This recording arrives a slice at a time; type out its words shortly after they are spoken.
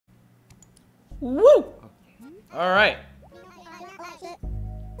Woo! Alright.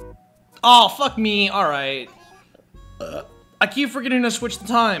 Oh, fuck me. Alright. I keep forgetting to switch the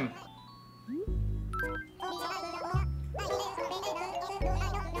time.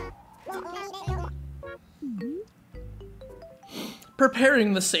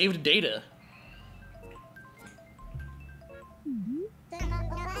 Preparing the saved data.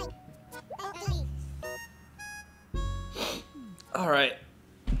 Alright.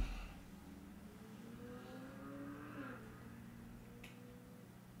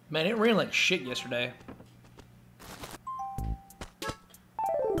 Man, it rained like shit yesterday.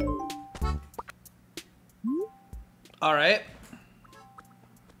 Alright.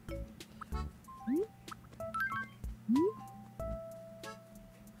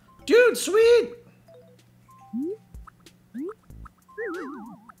 Dude, sweet!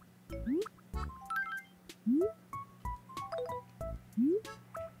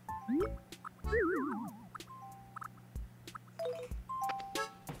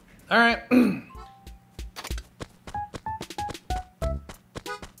 Alright.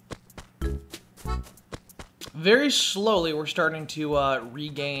 Very slowly, we're starting to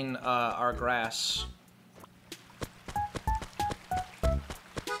regain our grass.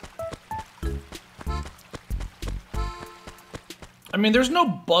 I mean, there's no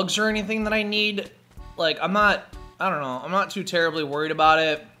bugs or anything that I need. Like, I don't know, I'm not too terribly worried about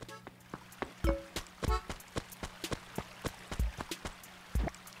it.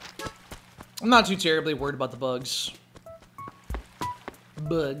 I'm not too terribly worried about the bugs.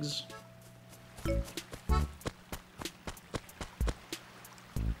 Bugs.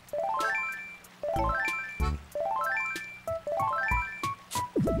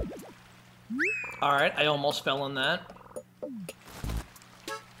 Alright, I almost fell in that.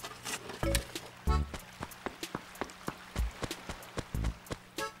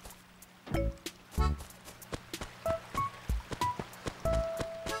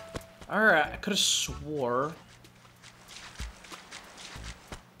 Alright, I could have swore.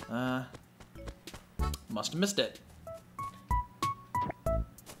 Must have missed it.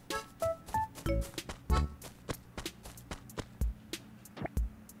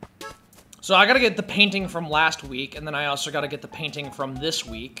 So I gotta get the painting from last week, and then I also gotta get the painting from this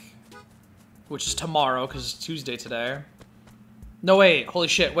week, which is tomorrow, because it's Tuesday today. No, wait. Holy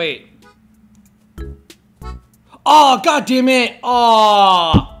shit, wait. Oh, god damn it!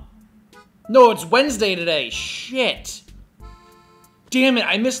 Oh! No, it's Wednesday today. Shit. Damn it,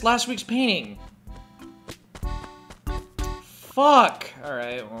 I missed last week's painting. Fuck.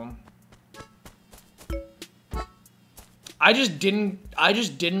 Alright, well. I just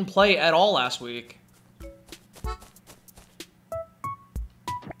didn't play at all last week.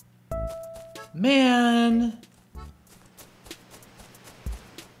 Man.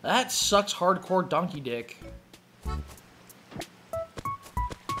 That sucks hardcore donkey dick.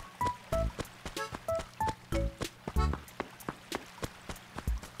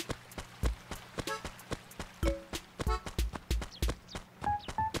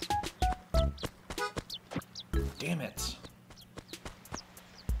 Damn it.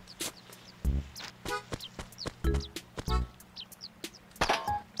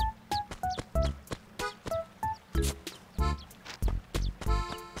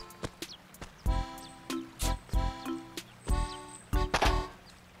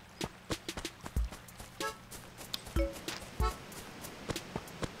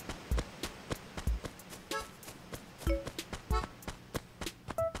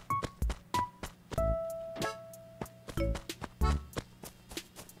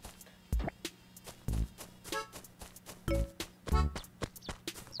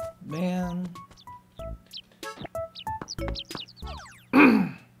 Man.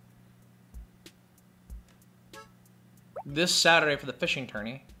 This Saturday for the fishing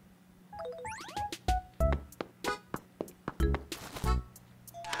tourney.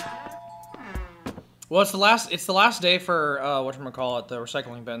 Well, it's the last day for whatchamacallit, the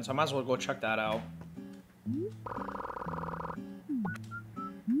recycling bin, so I might as well go check that out.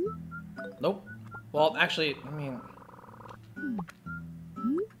 Nope. Well, actually, I mean,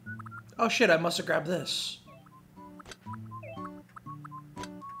 oh shit, I must have grabbed this.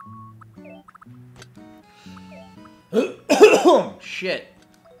 Shit.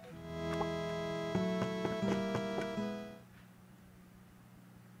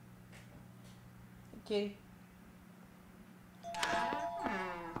 Okay.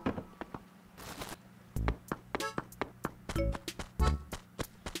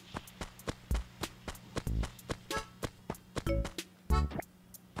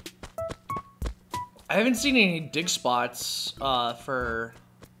 I haven't seen any dig spots for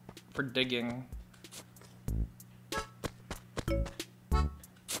for digging.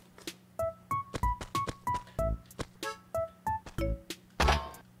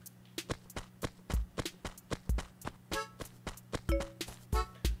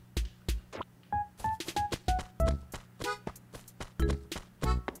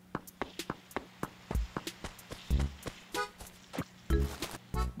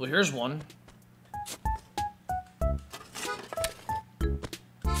 Well, here's one.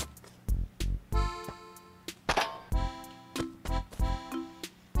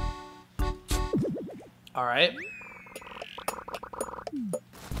 All right.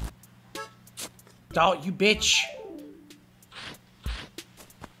 Oh, you bitch.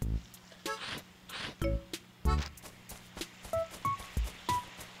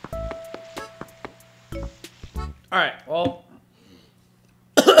 All right, well.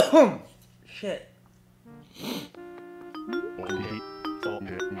 Shit.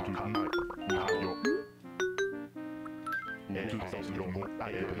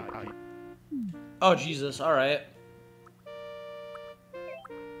 Oh, Jesus, all right.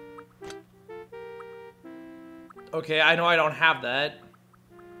 Okay, I know I don't have that.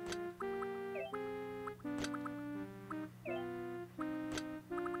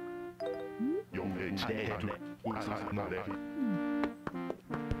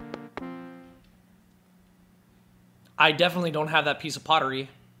 I definitely don't have that piece of pottery.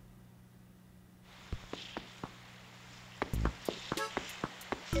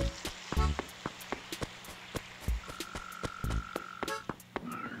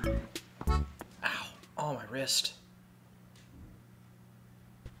 Ow. Oh, my wrist.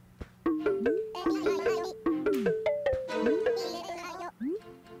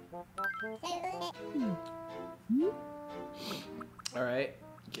 All right,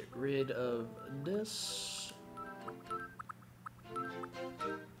 get rid of this.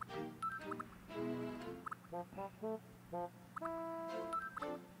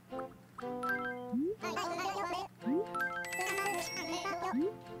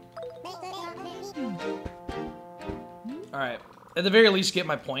 All right, at the very least, get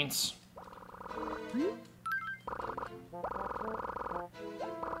my points.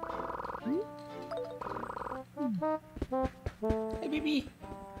 Hey, baby.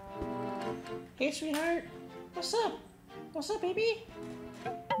 Hey, sweetheart. What's up? What's up, baby?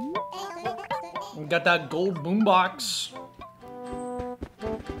 We got that gold boombox.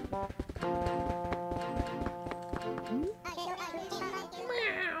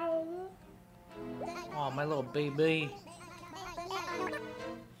 Oh, my little baby.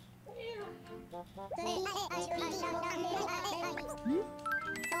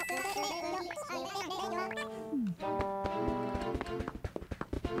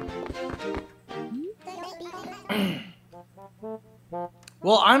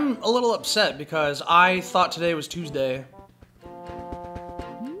 Well, I'm a little upset because I thought today was Tuesday.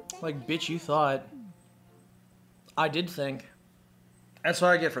 Like, bitch, you thought. I did think. That's what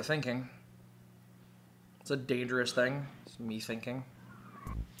I get for thinking. It's a dangerous thing. It's me thinking.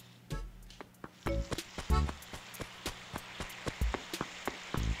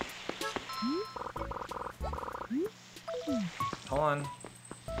 Hold on.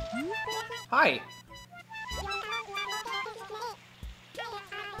 Hi.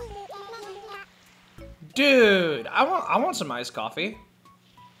 Dude, I want some iced coffee.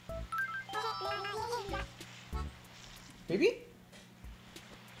 Baby?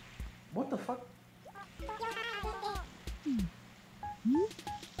 What the fuck?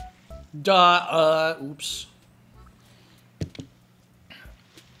 Duh, oops.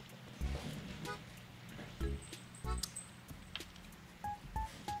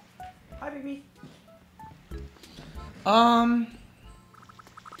 Hi, baby.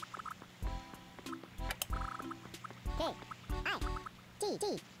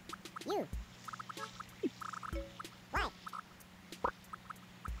 K-I-T-T-U.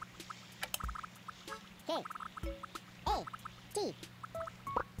 Y. K-A-T.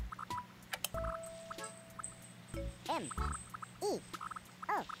 M-E-O-W.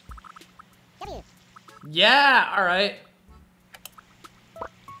 Yeah, all right.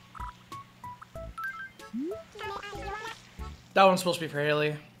 That one's supposed to be for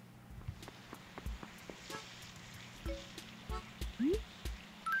Haley.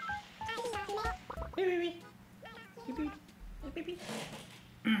 Hey, baby. Hey, baby. Hey, baby.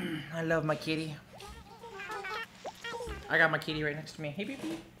 I love my kitty. I got my kitty right next to me. Hey,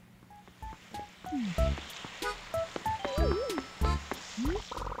 baby.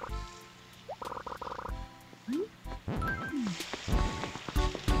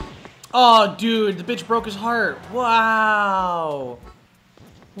 Oh, dude, the bitch broke his heart. Wow.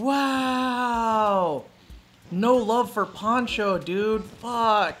 Wow! No love for Poncho, dude.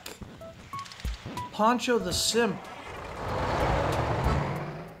 Fuck. Poncho the Simp.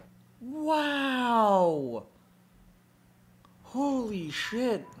 Wow! Holy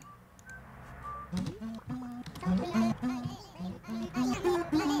shit.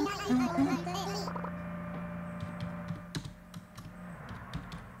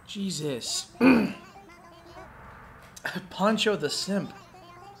 Jesus. Poncho the Simp.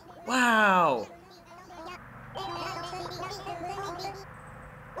 Wow!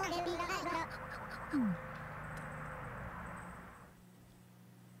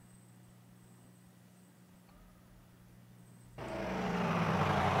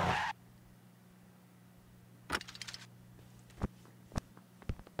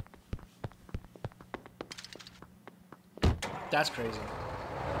 That's crazy.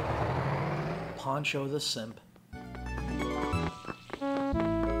 Poncho the Simp.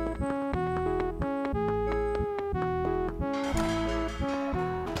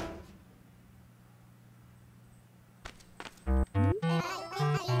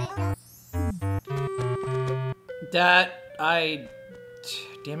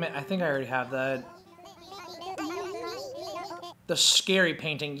 Damn it, I think I already have that. The scary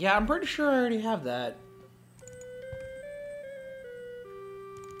painting. Yeah, I'm pretty sure I already have that.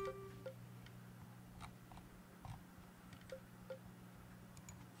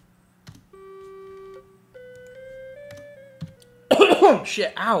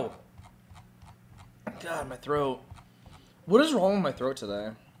 Shit, ow. God, my throat. What is wrong with my throat today?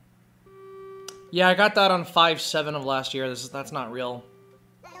 Yeah, I got that on 5/7 of last year. That's not real.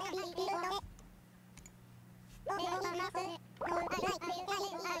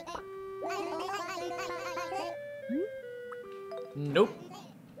 Nope.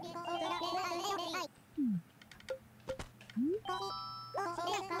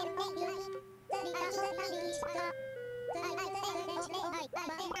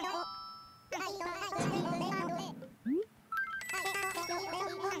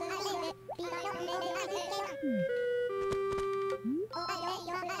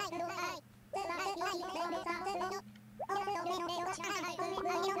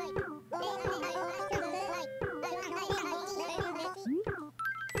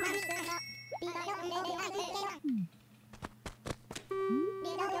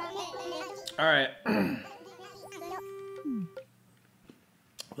 Alright.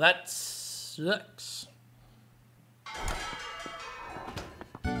 That sucks.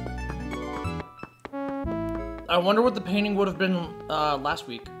 I wonder what the painting would have been last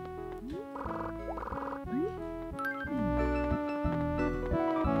week.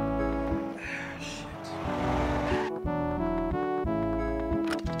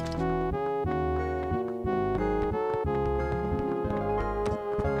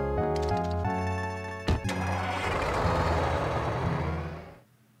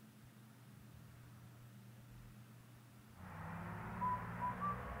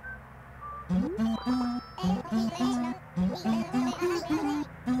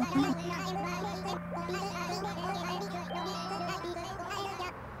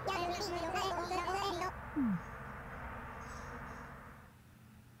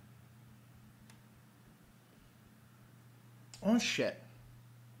 Oh shit.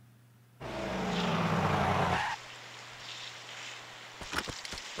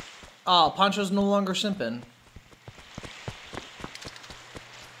 Oh, Poncho's no longer simping.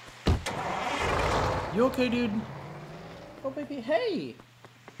 You okay, dude? Oh, baby, hey!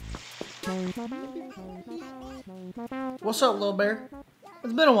 What's up, little bear?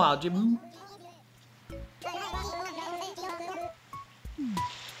 It's been a while, Jiboo.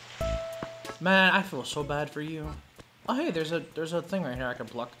 Man, I feel so bad for you. Oh, hey, there's a thing right here I can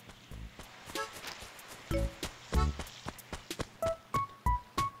pluck.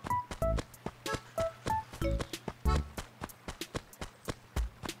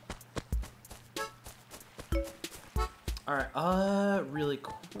 Alright, really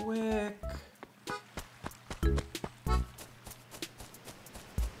quick.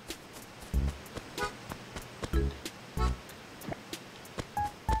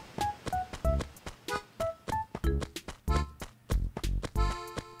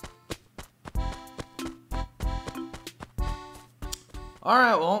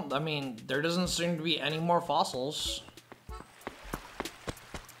 Alright, well, I mean, there doesn't seem to be any more fossils.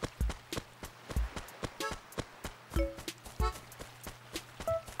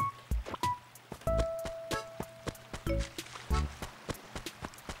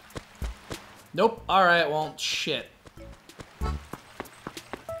 Nope. Alright, well, shit.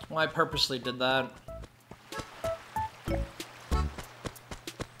 Well, I purposely did that.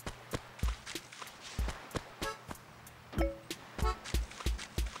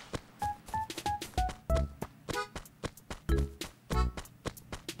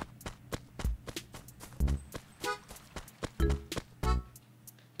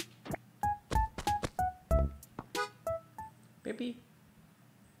 maybe?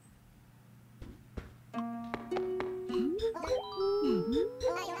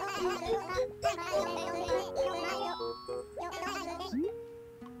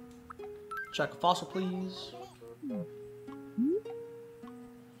 Check a fossil, please.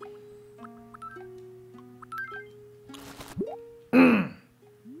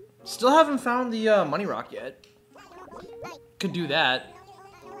 Still haven't found the money rock yet. Could do that.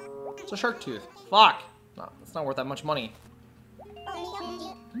 It's a shark tooth. Fuck! No, it's not worth that much money.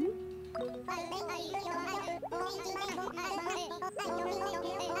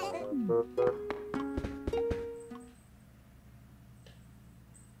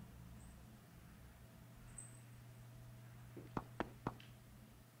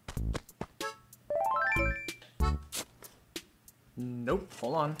 Nope,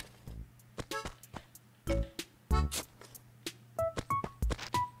 hold on.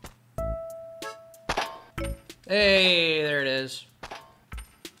 Hey, there it is.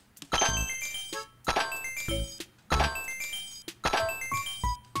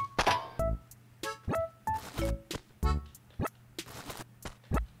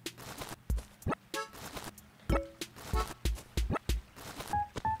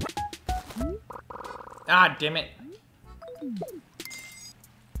 Ah, damn it.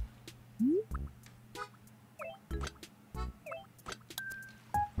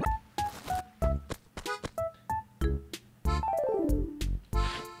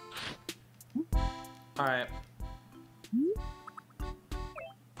 All right.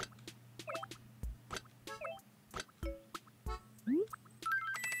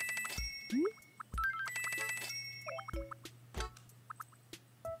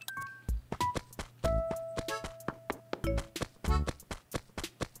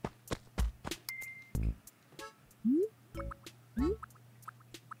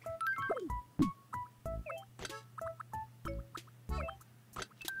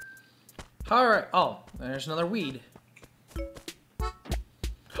 All right. Oh, there's another weed.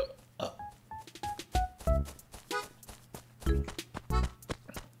 All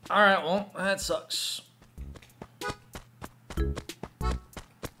right. Well, that sucks.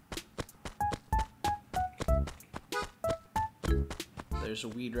 There's a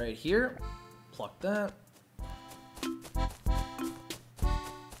weed right here. Pluck that.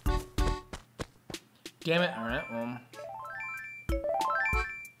 Damn it. All right.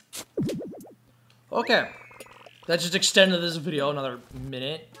 Okay. That just extended this video another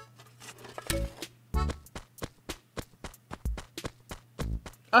minute.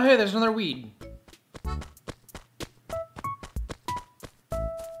 Oh, hey, there's another weed.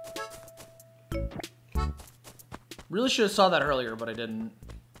 Really should have saw that earlier, but I didn't.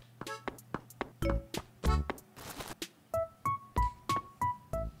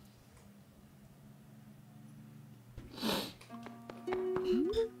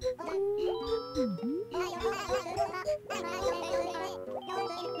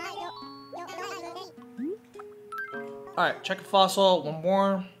 Alright, check a fossil, one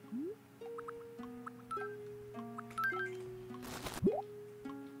more.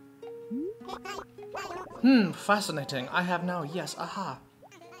 Fascinating. I have now, yes, aha.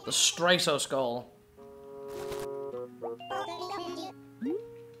 The Striso skull.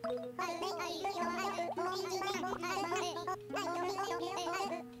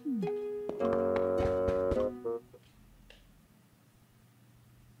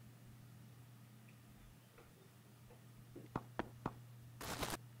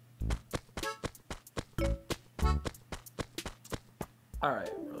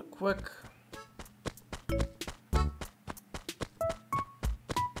 Alright, real quick.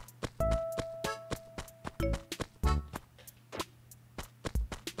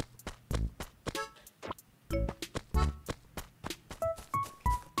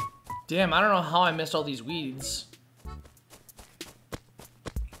 Damn, I don't know how I missed all these weeds.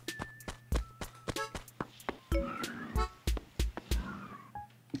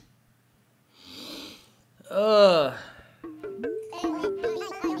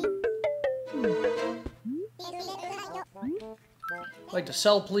 Like to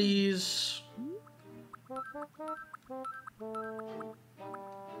sell, please.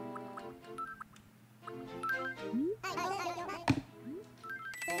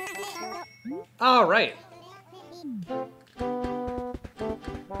 All right.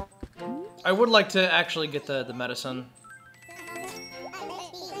 I would like to actually get the medicine.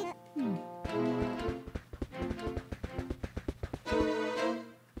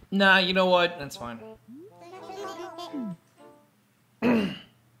 Nah, you know what? That's fine.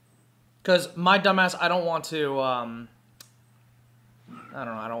 Because my dumbass, I don't want to, I don't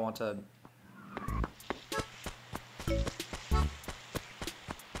know, I don't want to...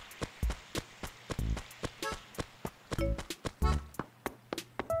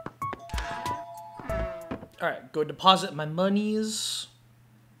 go deposit my monies.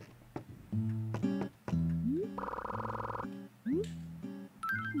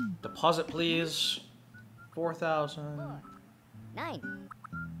 Deposit, please. 4,000. 4, 9,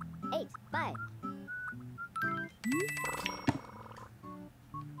 8, 5.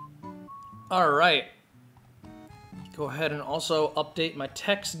 All right. Go ahead and also update my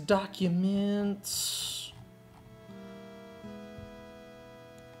text documents.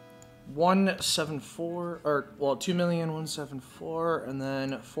 174, or well, 2,174,000, and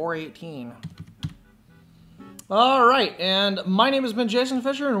then 418. All right, and my name has been Jason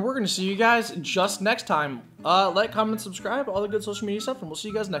Fisher, and we're going to see you guys just next time. Like, comment, subscribe, all the good social media stuff, and we'll see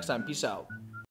you guys next time. Peace out.